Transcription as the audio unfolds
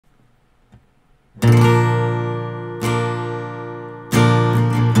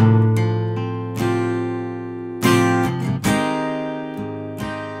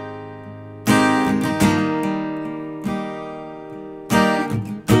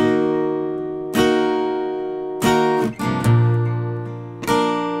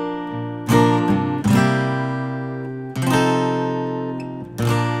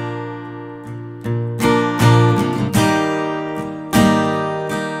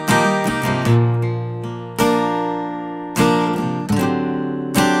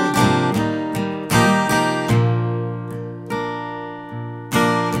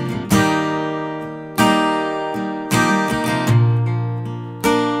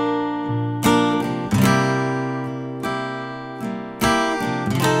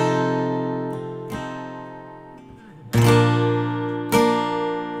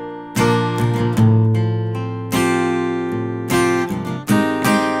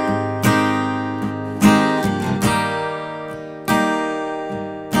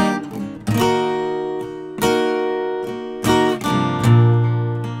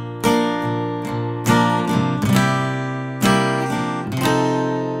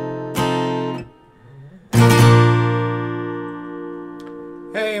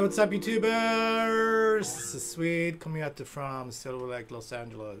Hey, what's up, YouTubers? This is Swede coming at you from Silver Lake, Los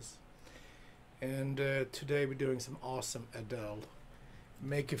Angeles. And today we're doing some awesome Adele.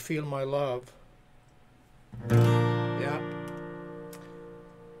 Make You Feel My Love. Yeah.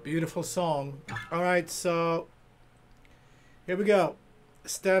 Beautiful song. Alright, so here we go.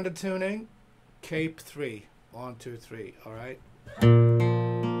 Standard tuning, Cape 3. 1, 2, 3. Alright.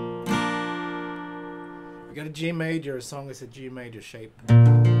 We got a G major, a song is a G major shape. Then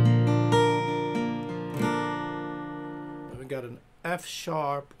we got an F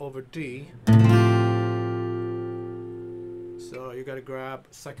sharp over D. So you gotta grab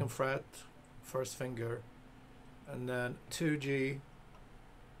 2nd fret, 1st finger, and then 2G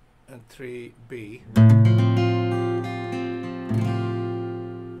and 3B.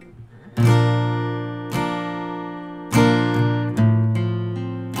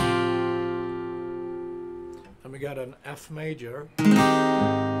 We got an F major. I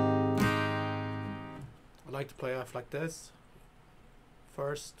like to play F like this.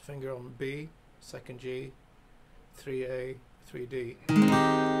 1st finger on B, 2nd G, 3A, 3D.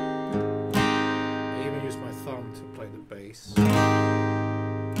 I even use my thumb to play the bass.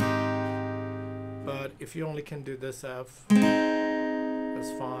 But if you only can do this F,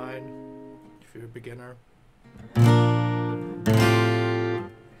 that's fine if you're a beginner.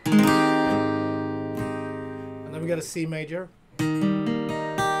 We got a C major. 1,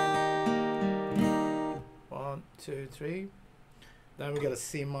 2, 3. Then we got a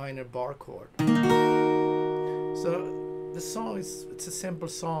C minor bar chord. So the song it's a simple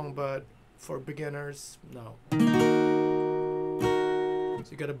song, but for beginners, no. So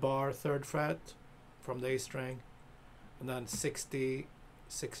you got a bar, 3rd fret from the A string, and then 6D,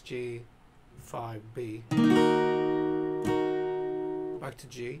 6G, 5B. Back to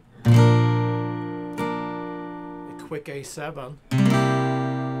G. Quick A7.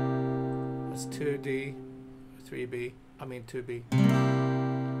 That's 2D, 3B. I mean 2B.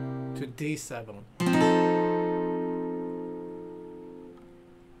 To D7.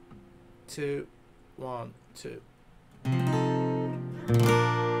 2, 1, 2.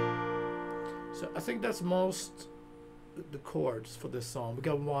 So I think that's most the chords for this song. We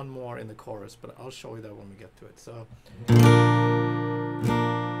got one more in the chorus, but I'll show you that when we get to it. So.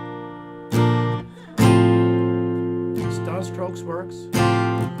 Strokes works.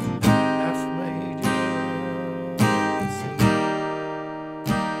 F major,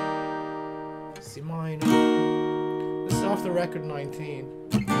 C minor. This is off the record 19.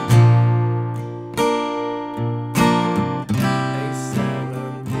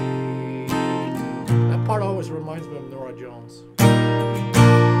 A7, D. That part always reminds me of Norah Jones.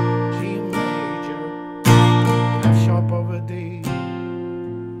 G major, F sharp over D.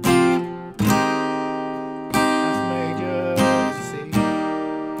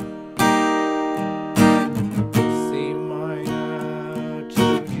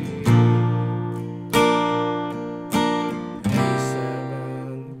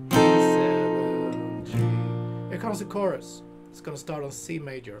 The chorus. It's gonna start on C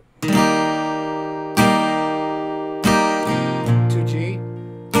major. 2G.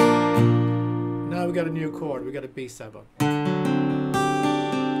 Now we got a new chord. We got a B7.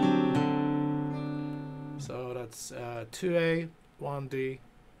 So that's 2A, 1D,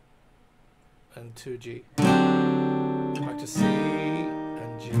 and 2G. Back to C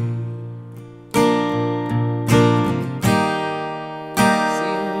and G.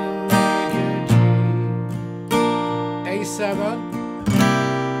 A7.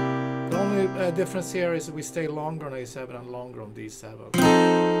 The only difference here is we stay longer on A7 and longer on D7.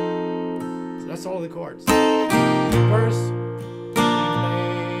 So that's all the chords. First, G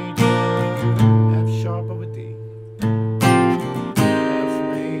major, F sharp over D, F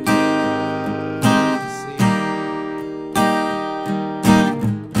major, C,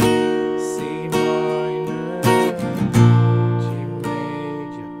 C minor, G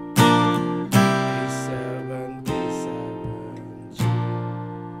major, A7.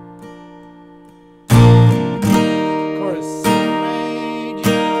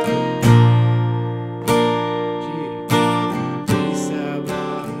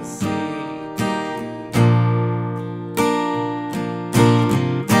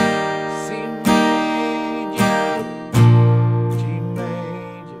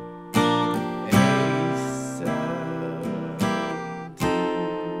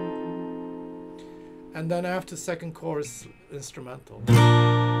 And then after 2nd chorus, instrumental.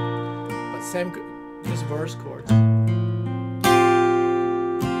 But same, just verse chords.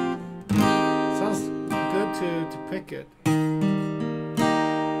 Sounds good to pick it.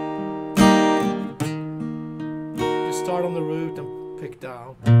 Just start on the root and pick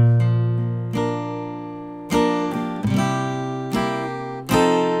down. And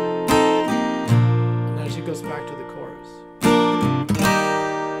then she goes back to the chorus. A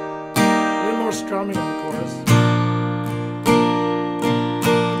little more strumming on the chorus.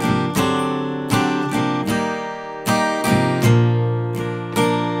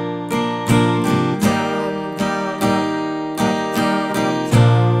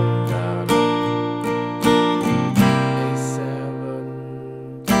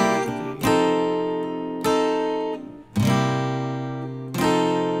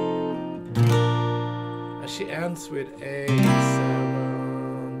 Ends with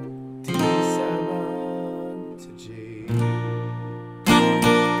A7, D7 to G.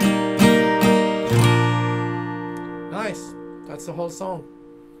 Nice. That's the whole song.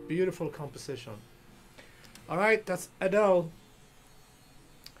 Beautiful composition. All right, that's Adele.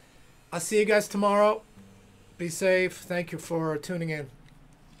 I'll see you guys tomorrow. Be safe. Thank you for tuning in.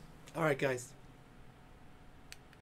 All right, guys.